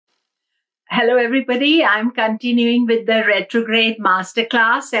Hello, everybody. I'm continuing with the Retrograde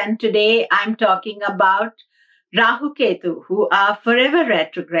Masterclass, and today I'm talking about Rahu Ketu, who are forever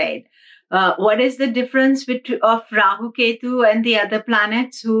retrograde. What is the difference of Rahu Ketu and the other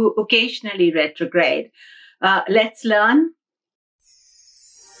planets who occasionally retrograde? Let's learn.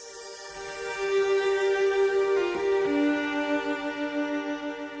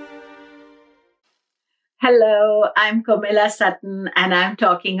 Hello, I'm Komilla Sutton, and I'm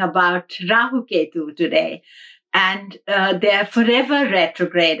talking about Rahu Ketu today and their forever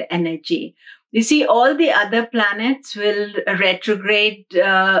retrograde energy. You see, all the other planets will retrograde,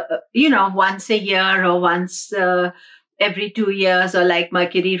 once a year or once every 2 years, or like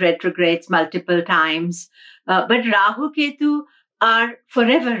Mercury retrogrades multiple times. But Rahu Ketu are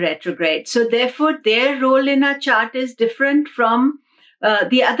forever retrograde. So therefore, their role in our chart is different from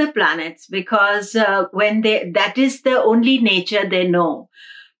the other planets, because that is the only nature they know.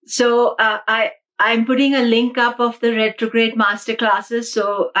 So I'm putting a link up of the retrograde masterclasses.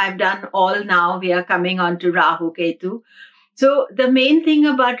 So I've done all now. We are coming on to Rahu Ketu. So the main thing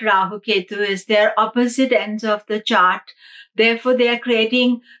about Rahu Ketu is they're opposite ends of the chart. Therefore, they are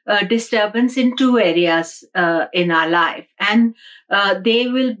creating disturbance in two areas in our life. And they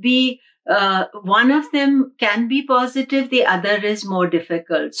will be one of them can be positive, the other is more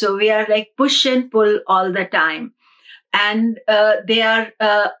difficult. So we are like push and pull all the time. And they are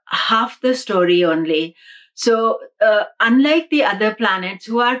half the story only. So unlike the other planets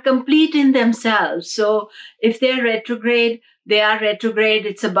who are complete in themselves, so if they're retrograde, they are retrograde.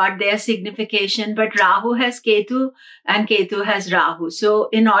 It's about their signification. But Rahu has Ketu and Ketu has Rahu. So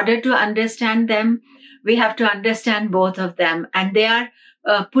in order to understand them, we have to understand both of them. And they are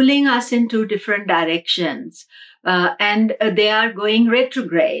pulling us in two different directions. And they are going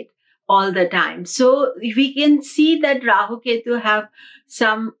retrograde all the time. So we can see that Rahu Ketu have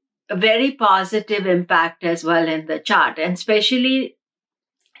some very positive impact as well in the chart, and especially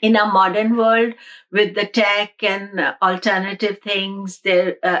in a modern world with the tech and alternative things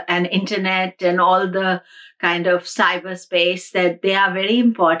there, and internet and all the kind of cyberspace, that they are very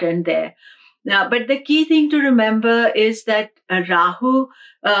important there. Now, but the key thing to remember is that Rahu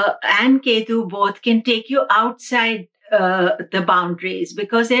and Ketu both can take you outside the boundaries,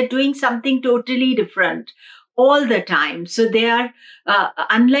 because they're doing something totally different all the time. So they are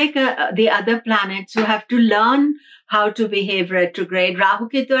unlike the other planets who have to learn how to behave retrograde. Rahu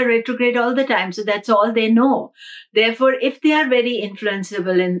Ketu are retrograde all the time, so that's all they know. Therefore, if they are very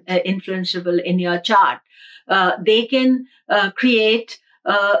influenceable in your chart, they can create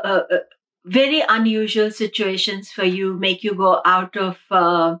very unusual situations for you, make you go out of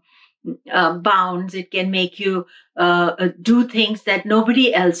bounds. It can make you do things that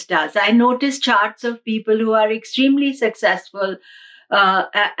nobody else does. I notice charts of people who are extremely successful,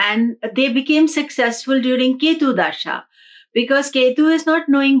 and they became successful during Ketu Dasha, because Ketu is not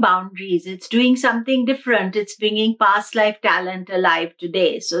knowing boundaries. It's doing something different. It's bringing past life talent alive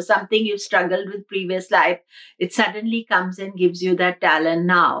today. So something you've struggled with previous life, it suddenly comes and gives you that talent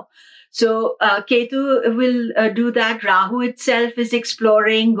now. So Ketu will do that. Rahu itself is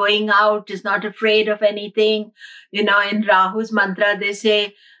exploring, going out, is not afraid of anything. You know, in Rahu's mantra, they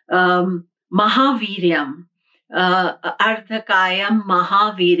say, Mahaviryam, Ardhakayam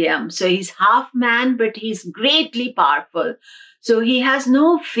Mahaviryam. So he's half man, but he's greatly powerful. So he has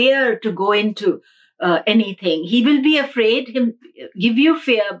no fear to go into anything. He will be afraid, give you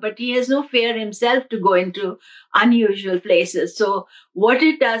fear, but he has no fear himself to go into unusual places. So what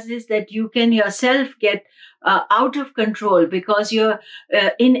it does is that you can yourself get out of control, because you're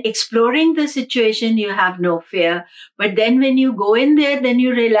in exploring the situation, you have no fear. But then when you go in there, then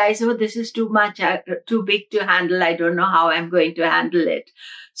you realize, oh, this is too much, too big to handle. I don't know how I'm going to handle it.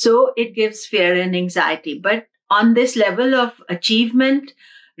 So it gives fear and anxiety. But on this level of achievement,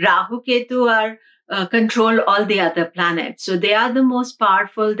 Rahu Ketu are control all the other planets. So they are the most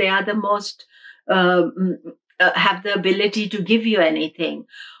powerful. They are the most have the ability to give you anything.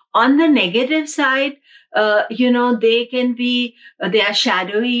 On the negative side, they can be, they are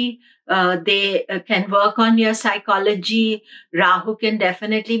shadowy. They can work on your psychology. Rahu can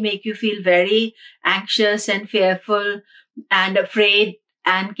definitely make you feel very anxious and fearful and afraid.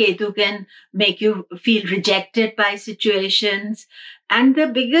 And Ketu can make you feel rejected by situations. And the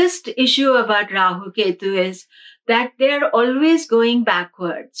biggest issue about Rahu Ketu is that they're always going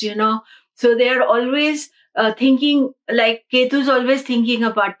backwards, So they're always thinking, like Ketu's always thinking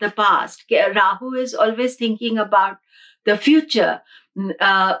about the past. Rahu is always thinking about the future,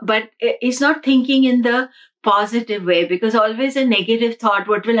 but he's not thinking in the positive way, because always a negative thought,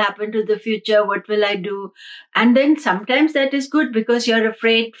 what will happen to the future? What will I do? And then sometimes that is good because you're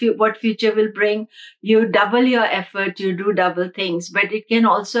afraid what future will bring. You double your effort, you do double things, but it can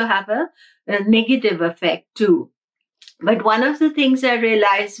also have a negative effect too. But one of the things I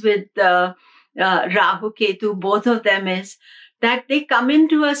realized with Rahu Ketu, both of them, is that they come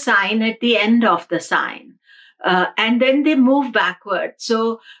into a sign at the end of the sign. And then they move backward.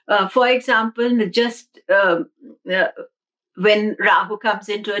 So, for example, just when Rahu comes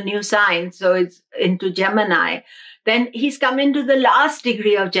into a new sign, so it's into Gemini, then he's come into the last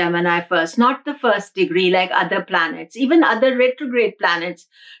degree of Gemini first, not the first degree like other planets. Even other retrograde planets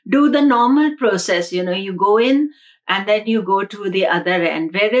do the normal process. You go in and then you go to the other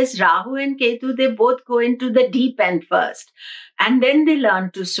end. Whereas Rahu and Ketu, they both go into the deep end first. And then they learn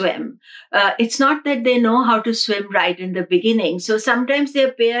to swim. It's not that they know how to swim right in the beginning. So sometimes they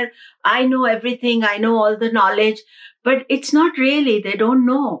appear, I know everything, I know all the knowledge, but it's not really, they don't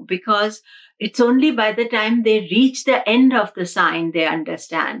know, because it's only by the time they reach the end of the sign they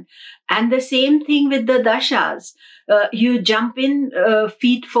understand. And the same thing with the dashas. You jump in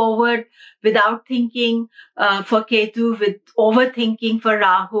feet forward without thinking for Ketu, with overthinking for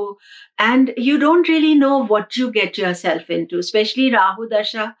Rahu. And you don't really know what you get yourself into, especially Rahu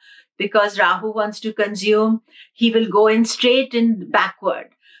Dasha, because Rahu wants to consume. He will go in straight and backward.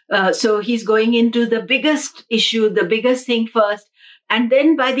 So he's going into the biggest issue, the biggest thing first. And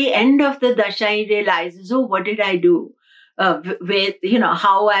then by the end of the Dasha, he realizes, oh, what did I do? With,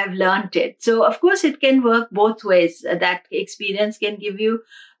 how I've learned it. So, of course, it can work both ways. That experience can give you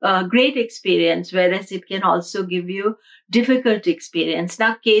great experience, whereas it can also give you difficult experience.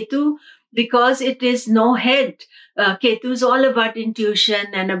 Now, Ketu, because it is no head, Ketu is all about intuition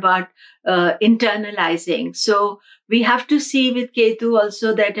and about internalizing. So, we have to see with Ketu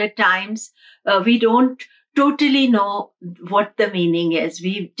also that at times we don't totally know what the meaning is.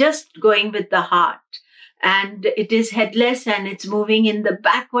 We're just going with the heart. And it is headless and it's moving in the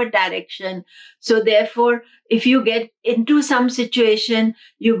backward direction. So therefore, if you get into some situation,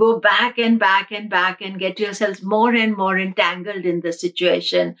 you go back and back and back and get yourselves more and more entangled in the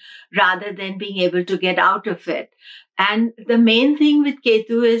situation rather than being able to get out of it. And the main thing with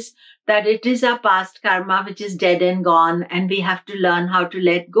Ketu is that it is our past karma, which is dead and gone, and we have to learn how to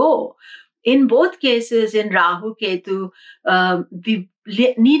let go. In both cases, in Rahu Ketu, we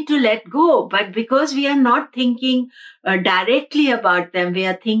need to let go. But because we are not thinking directly about them, we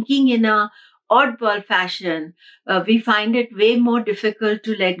are thinking in a oddball fashion, we find it way more difficult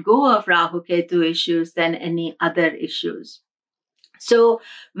to let go of Rahu Ketu issues than any other issues. So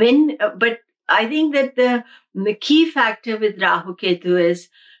but I think that the key factor with Rahu Ketu is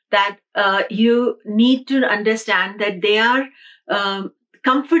that you need to understand that they are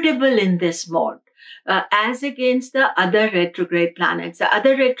comfortable in this mode, as against the other retrograde planets. The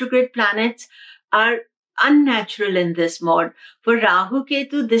other retrograde planets are unnatural in this mode. For Rahu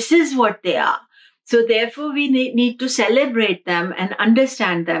Ketu, this is what they are. So therefore, we need to celebrate them and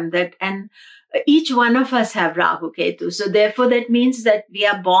understand them, and each one of us have Rahu Ketu. So therefore, that means that we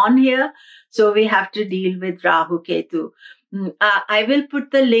are born here. So we have to deal with Rahu Ketu. I will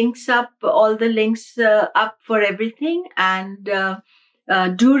put the links up, all the links up for everything. And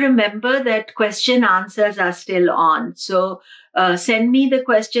do remember that question answers are still on. So send me the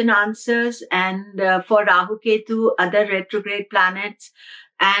question answers, and for Rahu Ketu, other retrograde planets.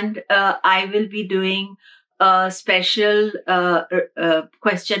 And I will be doing a special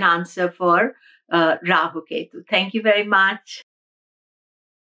question answer for Rahu Ketu. Thank you very much.